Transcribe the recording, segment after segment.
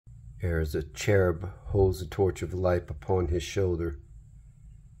as a cherub holds the torch of life upon his shoulder.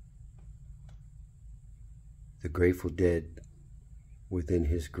 The grateful dead within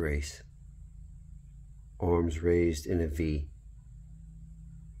his grace, arms raised in a V,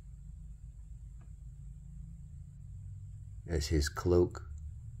 as his cloak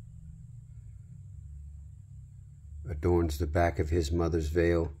adorns the back of his mother's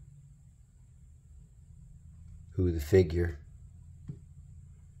veil, who the figure,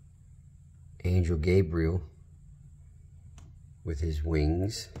 Angel Gabriel, with his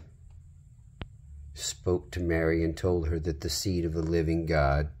wings, spoke to Mary and told her that the seed of the living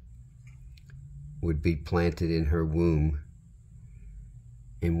God would be planted in her womb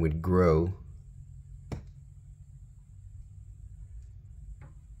and would grow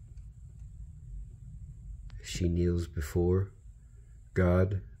as she kneels before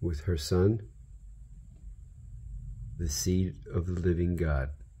God with her son, the seed of the living God.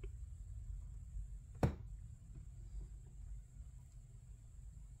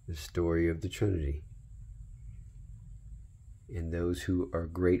 The story of the Trinity. And those who are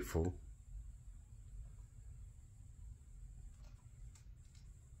grateful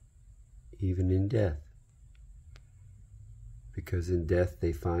even in death, because in death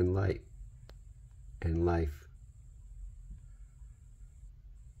they find light and life,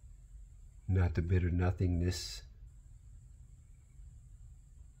 not the bitter nothingness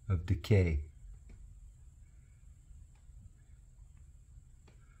of decay.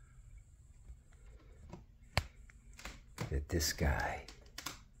 That this guy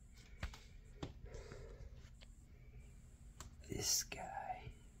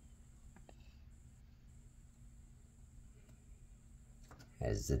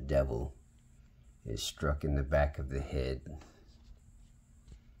as the devil is struck in the back of the head,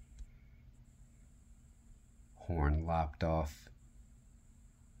 horn lopped off,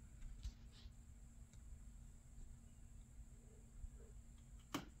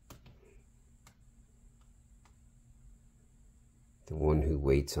 the one who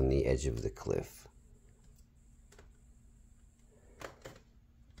waits on the edge of the cliff.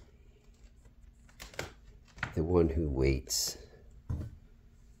 The one who waits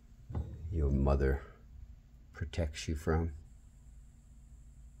your mother protects you from.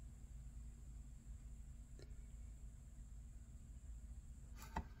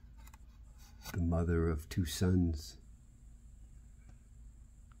 The mother of 2 sons.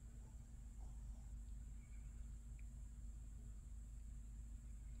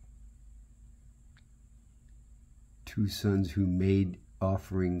 Two sons who made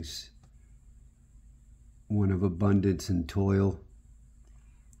offerings, one of abundance and toil,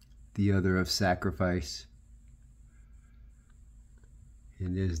 the other of sacrifice.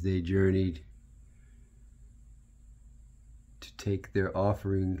 And as they journeyed to take their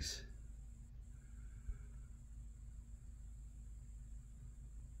offerings,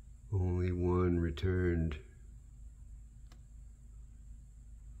 only one returned.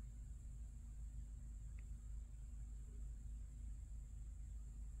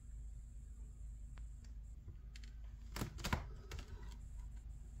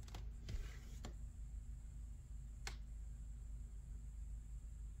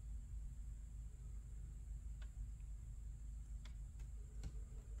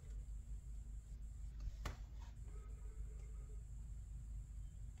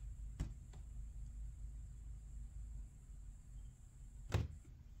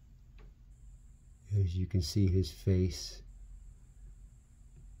 As you can see his face,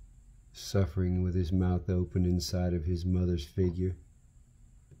 suffering with his mouth open inside of his mother's figure.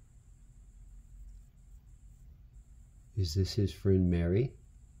 Is this his friend Mary,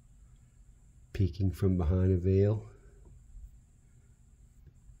 peeking from behind a veil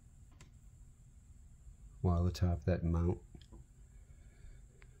while atop that mount?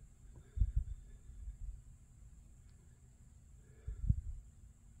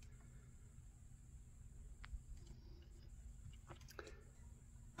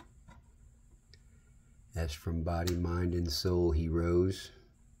 As from body, mind, and soul he rose,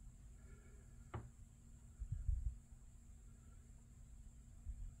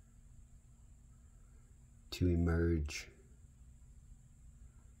 to emerge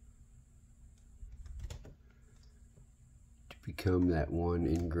to become that one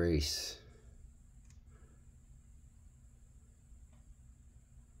in grace.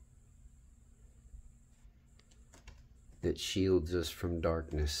 That shields us from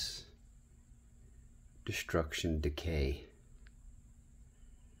darkness, destruction, decay.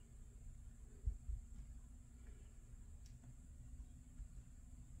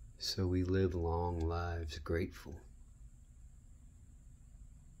 So we live long lives grateful.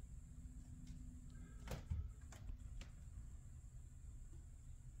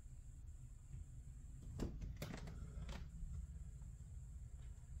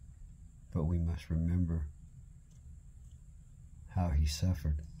 must remember how he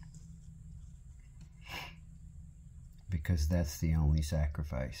suffered, because that's the only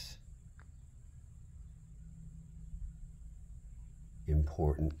sacrifice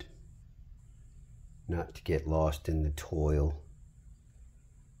important, not to get lost in the toil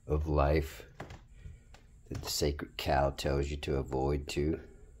of life that the sacred cow tells you to avoid too.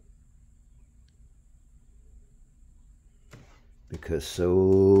 Because so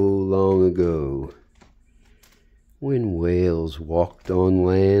long ago, when whales walked on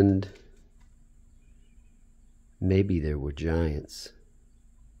land, maybe there were giants.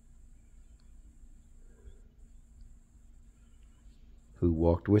 Who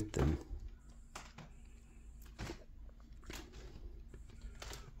walked with them.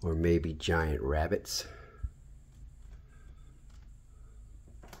 Or maybe giant rabbits.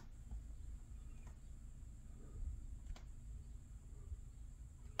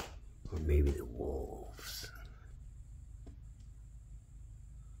 Or maybe the wolves.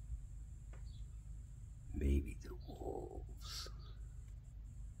 Maybe the wolves.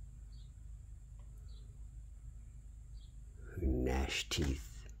 Who gnash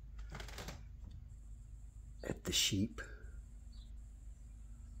teeth at the sheep.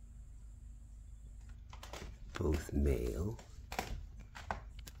 Both male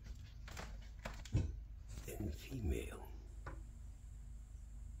and female.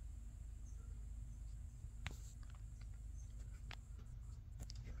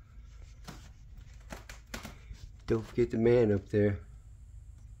 Don't forget the man up there.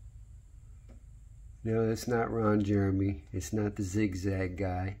 No, that's not Ron Jeremy. It's not the zigzag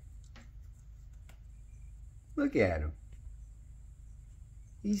guy. Look at him.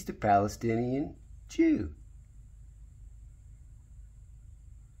 He's the Palestinian Jew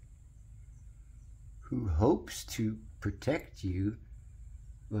who hopes to protect you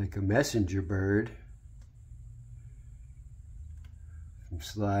like a messenger bird from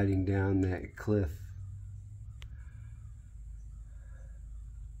sliding down that cliff.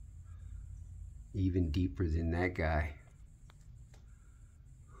 Even deeper than that guy.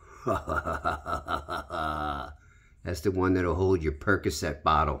 That's the one that'll hold your Percocet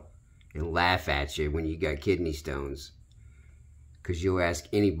bottle and laugh at you when you got kidney stones. Because you'll ask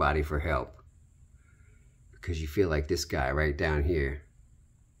anybody for help. Because you feel like this guy right down here.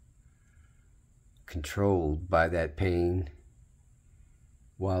 Controlled by that pain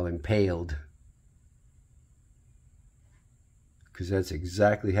while impaled. Because that's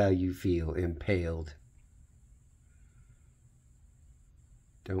exactly how you feel, impaled.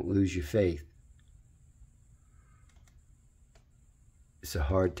 Don't lose your faith. It's a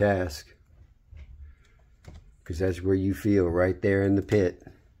hard task. Because that's where you feel, right there in the pit.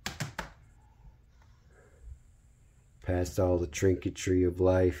 Past all the trinketry of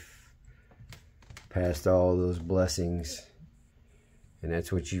life. Past all those blessings. And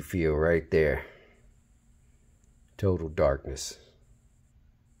that's what you feel right there. Total darkness.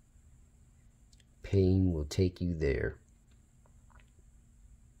 Pain will take you there.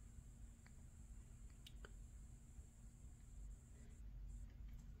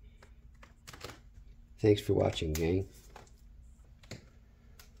 Thanks for watching, gang.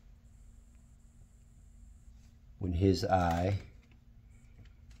 When his eye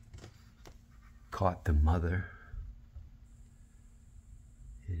caught the mother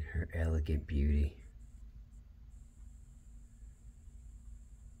in her elegant beauty,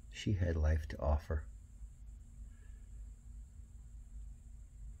 she had life to offer.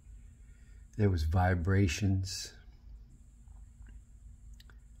 There was vibrations,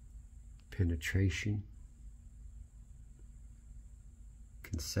 penetration,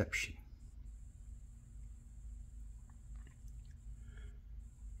 conception,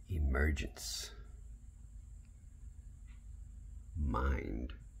 emergence,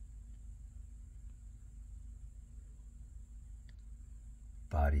 mind,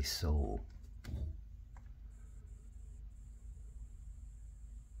 body, soul,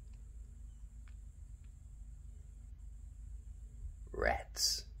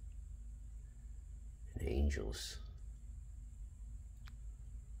 rats and angels.